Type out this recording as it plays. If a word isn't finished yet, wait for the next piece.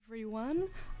everyone.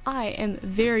 I am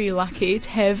very lucky to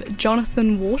have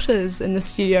Jonathan Waters in the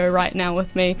studio right now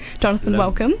with me. Jonathan, Hello.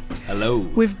 welcome. Hello.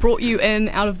 We've brought you in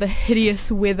out of the hideous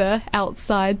weather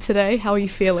outside today. How are you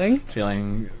feeling?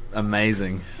 Feeling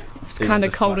amazing. It's kind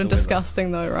of cold and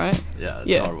disgusting though, right? Yeah,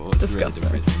 it's horrible. It's disgusting.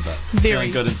 really depressing, but Very.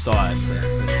 feeling good inside. So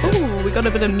that's good. Ooh, we got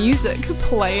a bit of music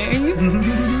playing.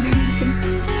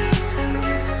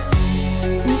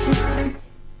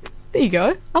 There you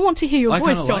go. I want to hear your I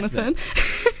voice, kinda like Jonathan.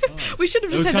 We should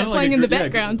have It just was had that kinda like playing a in the gr- yeah,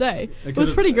 background, eh? It It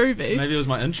was could've- pretty groovy. Maybe it was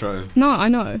my intro. No, I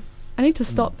know. I need to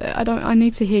stop that. I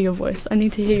need to hear your voice. I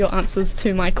need to hear your answers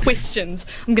to my questions.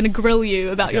 I'm going to grill you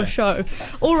about your Okay. show.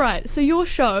 Alright, so your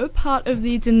show, part of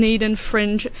the Dunedin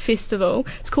Fringe Festival,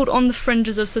 it's called On the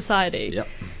Fringes of Society. Yep.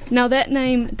 Now that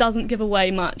name doesn't give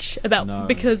away much about, No.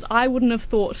 because I wouldn't have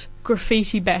thought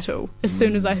graffiti battle as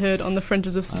soon as I heard On the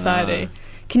Fringes of Society. know.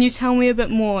 Can you tell me a bit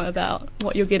more about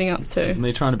what you're getting up to? It's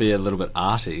me trying to be a little bit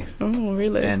arty Oh,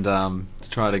 really? and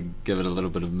try to give it a little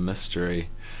bit of mystery.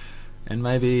 And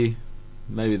maybe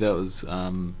that was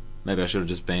maybe I should have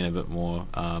just been a bit more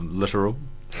literal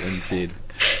and said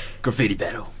graffiti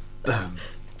battle. Boom.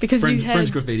 because Fringe you had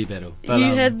graffiti battle. But,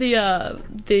 you had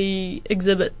the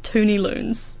exhibit Toonie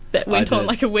Loons that went I on did.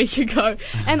 like a week ago,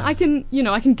 and I can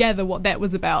gather what that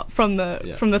was about from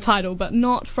the title, but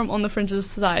not from On the Fringes of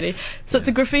Society. So it's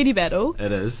a graffiti battle.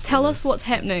 It is. Tell it us is. what's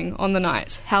happening on the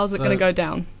night. How's it So- going to go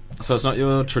down? So it's not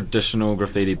your traditional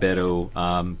graffiti battle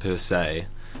per se.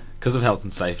 Because of health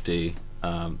and safety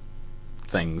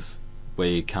things,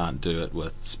 we can't do it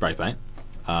with spray paint.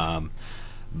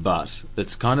 But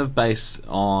it's kind of based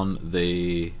on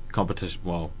the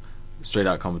competition, street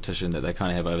art competition that they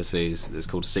kind of have overseas. It's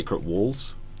called Secret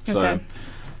Walls. So Okay.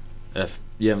 if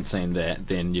you haven't seen that,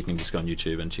 then you can just go on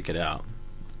YouTube and check it out.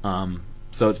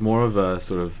 So it's more of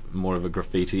a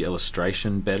graffiti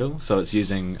illustration battle. So it's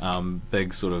using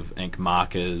big sort of ink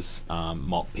markers,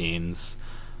 mop pens,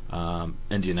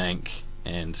 Indian ink,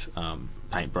 and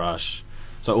paintbrush.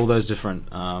 So all those different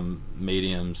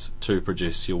mediums to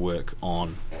produce your work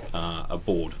on a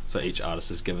board. So each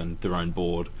artist is given their own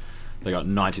board. They got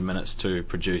 90 minutes to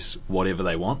produce whatever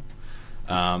they want,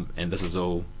 and this is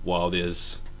all while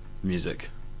there's music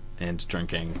and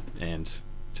drinking and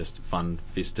just fun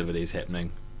festivities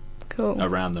happening Cool.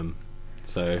 around them.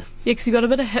 So Yeah, because you got a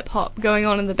bit of hip hop going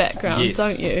on in the background, Yes.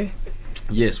 don't you?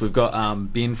 yes, we've got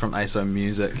Ben from ASO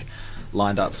Music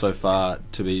lined up so far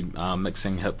to be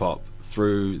mixing hip hop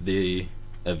through the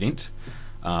event,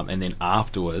 and then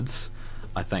afterwards,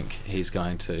 I think he's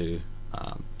going to.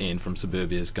 Ian from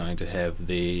Suburbia is going to have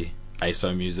the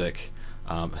ASO Music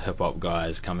hip hop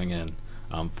guys coming in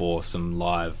for some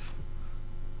live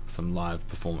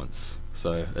performance.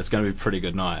 So it's going to be a pretty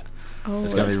good night. Oh,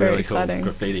 It's going that's to be very really exciting. cool.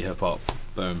 Graffiti hip hop.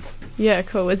 Boom. Yeah,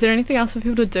 cool. Is there anything else for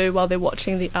people to do while they're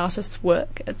watching the artist's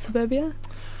work at Suburbia?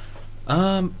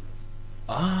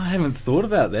 I haven't thought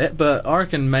about that, but I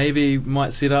reckon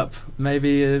might set up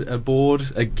a board,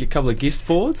 a couple of guest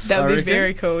boards. That would I be reckon.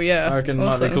 very cool, yeah. I reckon it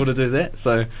might Awesome. be cool to do that.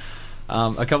 So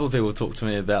a couple of people talked to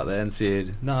me about that and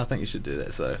said, no, I think you should do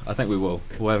that. So I think we will.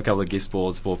 We'll have a couple of guest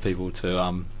boards for people to,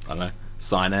 I don't know,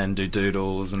 sign in, do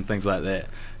doodles and things like that.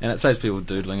 And it saves people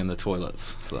doodling in the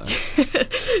toilets. So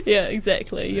Yeah,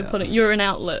 exactly. Yeah. You're an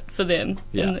outlet for them.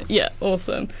 Yeah. Yeah,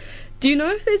 awesome. Do you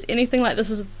know if there's anything like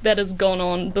this that has gone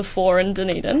on before in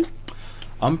Dunedin?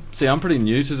 I'm pretty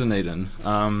new to Dunedin.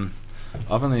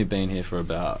 I've only been here for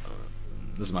this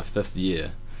is my 5th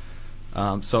year.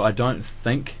 So I don't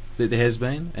think that there has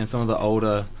been, and some of the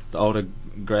older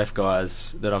graph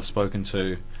guys that I've spoken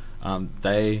to,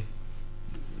 they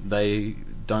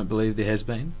don't believe there has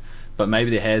been, but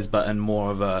maybe there has, but in more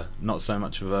of a not so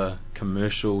much of a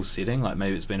commercial setting. Like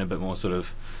maybe it's been a bit more sort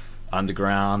of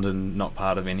underground and not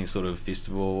part of any sort of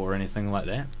festival or anything like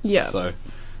that. Yeah.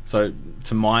 So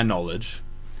to my knowledge,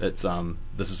 it's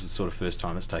this is the sort of first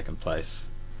time it's taken place.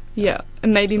 Yeah,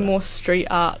 and maybe So- more street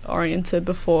art oriented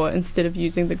before instead of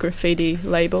using the graffiti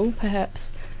label,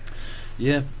 perhaps.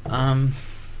 Yeah,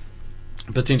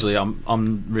 potentially.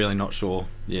 I'm really not sure.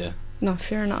 Yeah. No,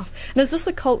 fair enough. And is this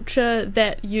a culture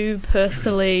that you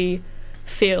personally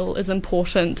feel is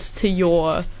important to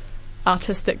your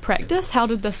artistic practice? How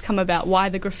did this come about? Why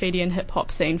the graffiti and hip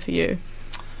hop scene for you?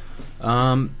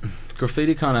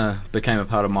 Graffiti kind of became a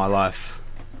part of my life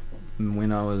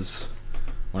when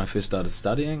I first started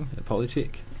studying at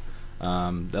Polytech.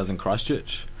 That was in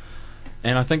Christchurch,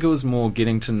 and I think it was more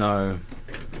getting to know.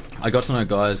 I got to know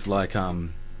guys like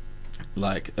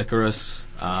Icarus,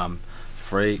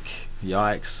 Freak,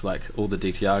 Yikes, like all the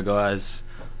DTR guys,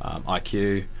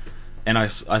 IQ, and I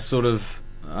sort of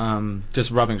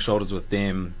just rubbing shoulders with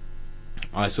them.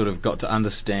 I sort of got to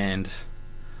understand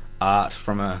art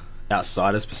from a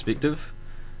outsider's perspective,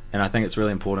 and I think it's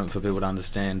really important for people to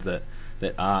understand that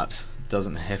art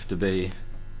doesn't have to be,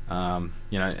 in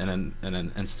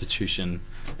an institution,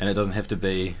 and it doesn't have to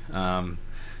be,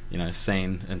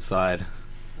 seen inside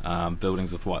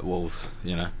buildings with white walls.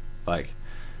 Like,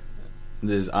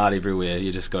 there's art everywhere.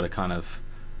 You just got to kind of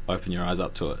open your eyes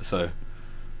up to it. So,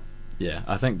 yeah,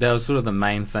 I think that was sort of the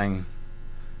main thing,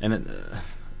 and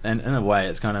in a way,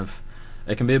 it's kind of,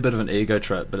 it can be a bit of an ego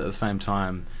trip, but at the same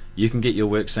time, you can get your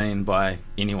work seen by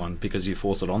anyone because you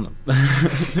force it on them.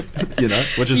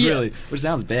 Which is which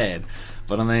sounds bad,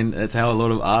 but I mean, it's how a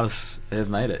lot of artists have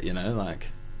made it.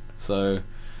 So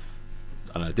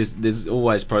I don't know. There's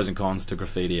always pros and cons to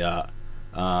graffiti art,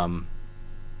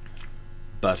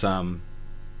 but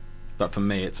for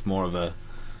me, it's more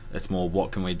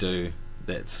what can we do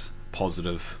that's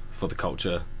positive for the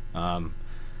culture, and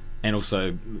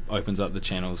also opens up the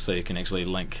channels so you can actually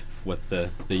link with the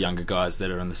younger guys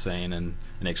that are in the scene and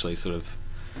actually sort of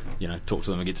talk to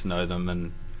them and get to know them,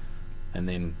 and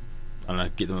then I don't know,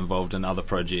 get them involved in other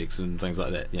projects and things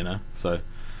like that. So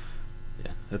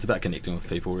yeah, it's about connecting with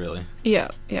people, really. Yeah,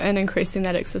 and increasing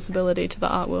that accessibility to the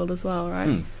art world as well,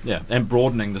 right? Yeah, and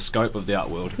broadening the scope of the art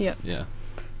world. Yeah.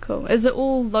 Cool. Is it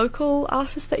all local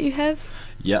artists that you have?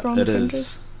 Yeah, it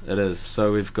is. It is.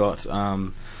 So we've got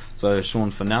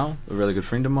Sean Fennell, a really good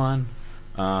friend of mine.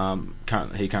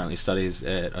 He currently studies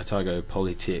at Otago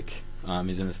Polytech.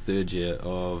 He's in his third year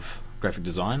of graphic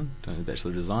design, doing a Bachelor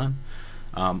of Design.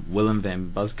 Willem van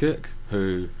Buskirk,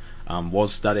 who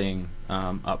was studying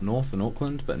up north in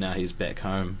Auckland, but now he's back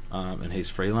home and he's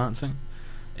freelancing.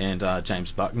 And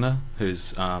James Buckner,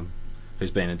 who's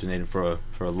been in Dunedin for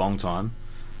a long time.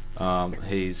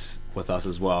 He's with us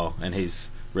as well, and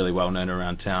he's really well known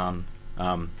around town.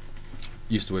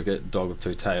 Used to work at Dog with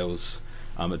Two Tails.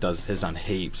 Has done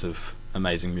heaps of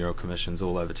amazing mural commissions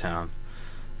all over town.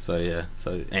 So yeah,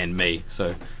 and me.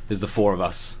 So there's the four of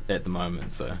us at the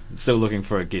moment. So still looking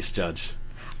for a guest judge.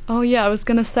 Oh yeah, I was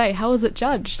going to say, how is it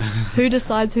judged? Who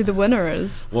decides who the winner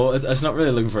is? Well, it's not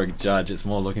really looking for a judge. It's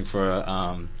more looking for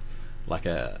a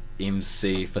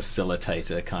MC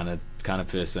facilitator kind of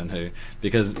person who,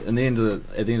 because at the end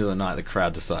of the night, the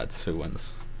crowd decides who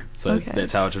wins. So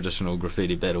That's how a traditional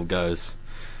graffiti battle goes.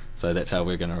 So that's how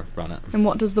we're going to run it. And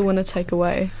what does the winner take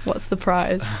away? What's the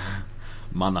prize?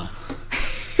 Mana.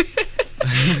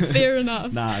 Fair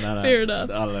enough. No. Fair enough.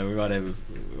 I don't know.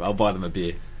 I'll buy them a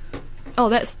beer. Oh,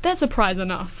 that's a prize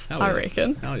enough. Hell I yeah.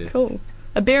 reckon. Hell yeah. Cool.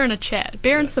 A beer and a chat.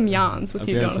 Beer and some yarns with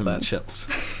you, Jonathan. Some chips.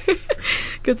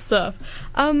 Good stuff.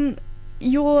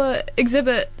 Your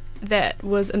exhibit that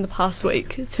was in the past week,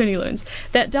 Toonie Loons,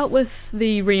 that dealt with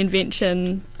the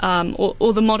reinvention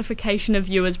or the modification of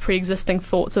viewers' pre-existing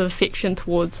thoughts of affection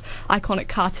towards iconic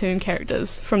cartoon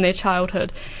characters from their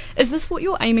childhood. Is this what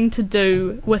you're aiming to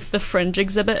do with the Fringe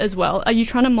exhibit as well? Are you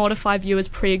trying to modify viewers'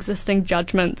 pre-existing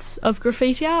judgments of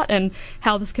graffiti art and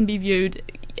how this can be viewed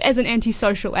as an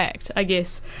antisocial act, I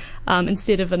guess,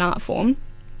 instead of an art form?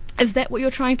 Is that what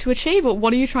you're trying to achieve, or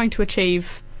what are you trying to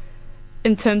achieve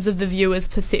in terms of the viewer's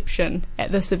perception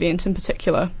at this event in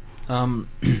particular? No,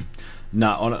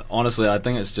 honestly, I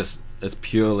think it's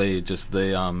purely just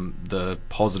the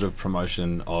positive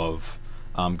promotion of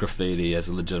graffiti as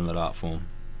a legitimate art form.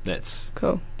 That's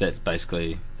cool. That's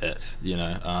basically it.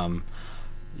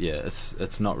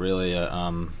 It's not really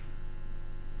a.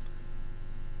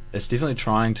 It's definitely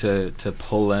trying to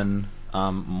pull in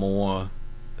more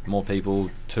people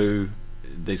to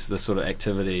this sort of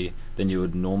activity than you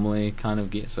would normally kind of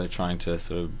get. So trying to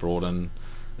sort of broaden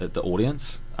the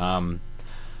audience.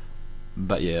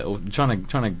 But yeah, trying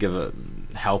to give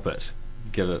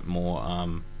it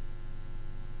more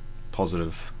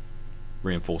positive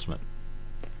reinforcement.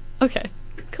 Okay,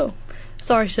 cool.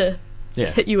 Sorry to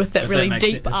hit you with that really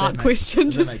deep art question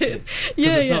just then.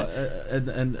 Yeah.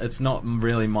 And it's not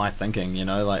really my thinking,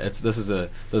 Like this is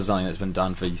something that's been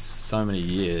done for so many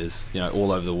years,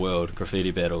 all over the world,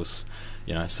 graffiti battles,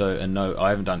 So I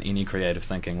haven't done any creative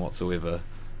thinking whatsoever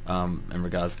in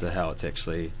regards to how it's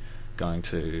actually going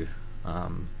to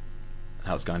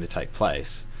take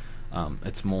place.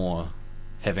 It's more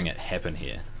having it happen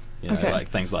here. Like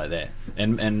things like that,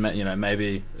 and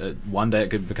maybe one day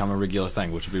it could become a regular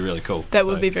thing, which would be really cool. That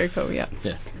would be very cool. Yeah.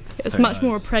 It's much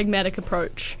more a pragmatic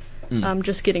approach,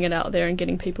 just getting it out there and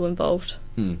getting people involved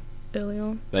early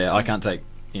on. But yeah, I can't take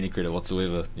any credit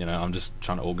whatsoever. I'm just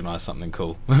trying to organise something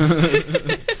cool.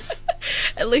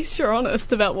 At least you're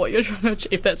honest about what you're trying to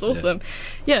achieve. That's awesome.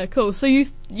 Yeah, cool. So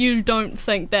you don't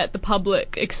think that the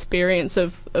public experience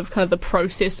of kind of the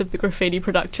process of the graffiti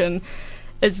production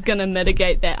is going to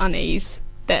mitigate that unease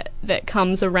that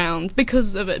comes around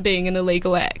because of it being an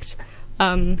illegal act.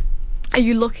 Are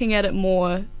you looking at it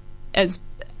more as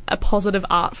a positive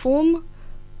art form?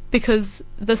 Because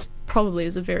this probably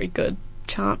is a very good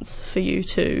chance for you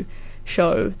to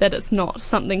show that it's not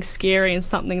something scary and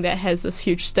something that has this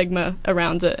huge stigma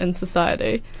around it in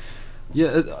society.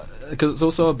 Yeah, because it's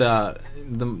also about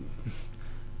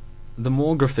the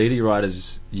more graffiti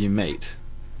writers you meet,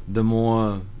 the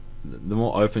more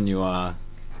open you are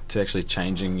to actually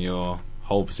changing your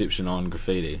whole perception on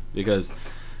graffiti. Because,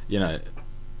 you know,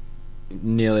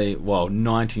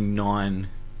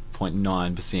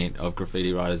 99.9% of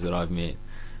graffiti writers that I've met,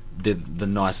 they're the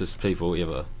nicest people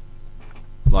ever.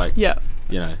 Like, yeah,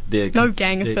 you know, they're no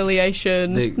gang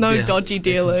affiliation, no dodgy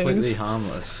dealings. They're completely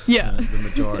harmless. Yeah, you know, the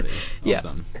majority yeah. of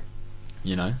them.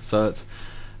 You know, so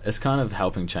it's kind of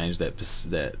helping change that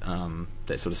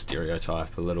sort of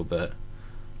stereotype a little bit,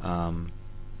 and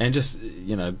just,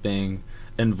 you know, being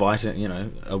inviting, you know,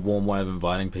 a warm way of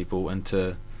inviting people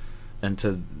into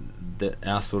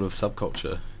our sort of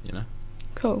subculture. You know.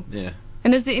 Cool. Yeah.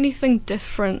 And is there anything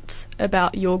different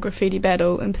about your graffiti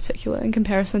battle in particular in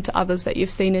comparison to others that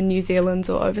you've seen in New Zealand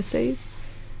or overseas?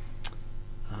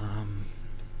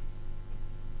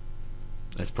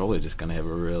 It's probably just going to have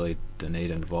a really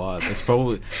Dunedin vibe. It's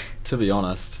probably, to be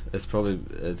honest, it's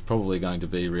probably going to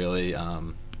be really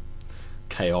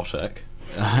chaotic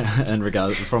in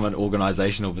regard from an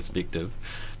organisational perspective,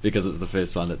 because it's the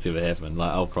first one that's ever happened.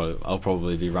 Like I'll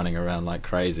probably be running around like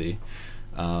crazy.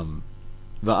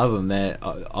 But other than that,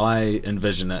 I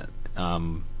envision it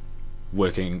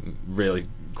working really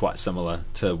quite similar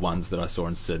to ones that I saw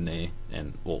in Sydney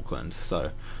and Auckland. So,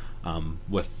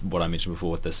 with what I mentioned before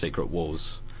with the Secret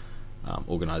Walls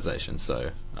organisation.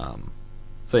 So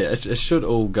yeah, it should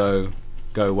all go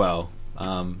well.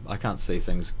 I can't see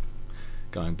things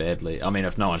going badly. I mean,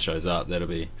 if no one shows up, that'll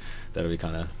be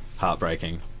kind of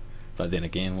heartbreaking. But then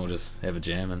again, we'll just have a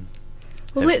jam and.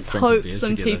 Well, let's hope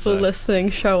some people listening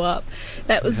show up.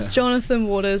 That was Jonathan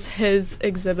Waters, his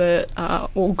exhibit,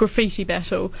 or graffiti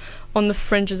battle, on the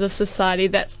fringes of society.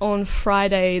 That's on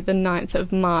Friday the 9th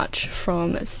of March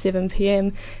from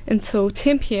 7pm until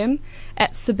 10pm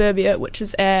at Suburbia, which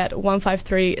is at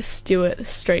 153 Stewart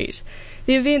Street.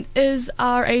 The event is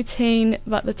R18,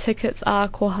 but the tickets are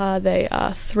koha. They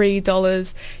are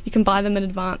 $3. You can buy them in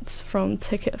advance from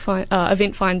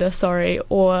Event Finder,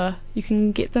 or you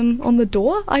can get them on the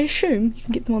door. I assume you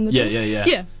can get them on the door.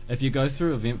 Yeah. If you go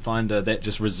through Event Finder, that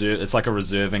just it's like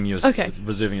reserving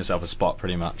yourself a spot,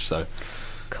 pretty much. So.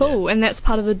 Cool, yeah. And that's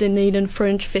part of the Dunedin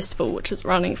Fringe Festival, which is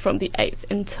running from the 8th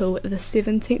until the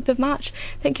 17th of March.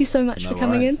 Thank you so much for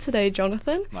coming in today,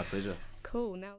 Jonathan. My pleasure. Cool. Now.